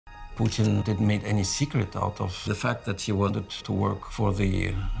Putin didn't make any secret out of the fact that he wanted to work for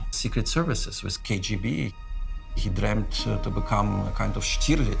the secret services with KGB. He dreamt to become a kind of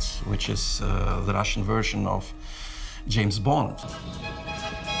Stiglitz, which is the Russian version of James Bond.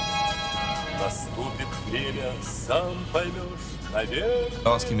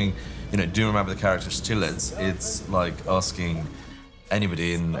 Asking me, do you remember the character Stiglitz? It's like asking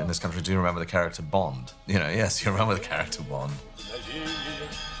anybody in this country, do you remember the character Bond? Yes, you remember the character Bond.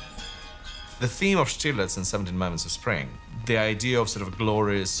 The theme of Stiglitz in 17 Moments of Spring, the idea of sort of a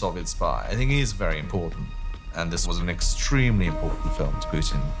glorious Soviet spy, I think is very important. And this was an extremely important film to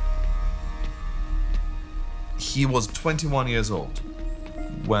Putin. He was 21 years old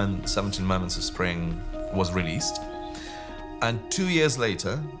when 17 Moments of Spring was released. And 2 years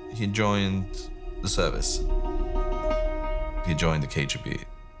later, he joined the service. He joined the KGB.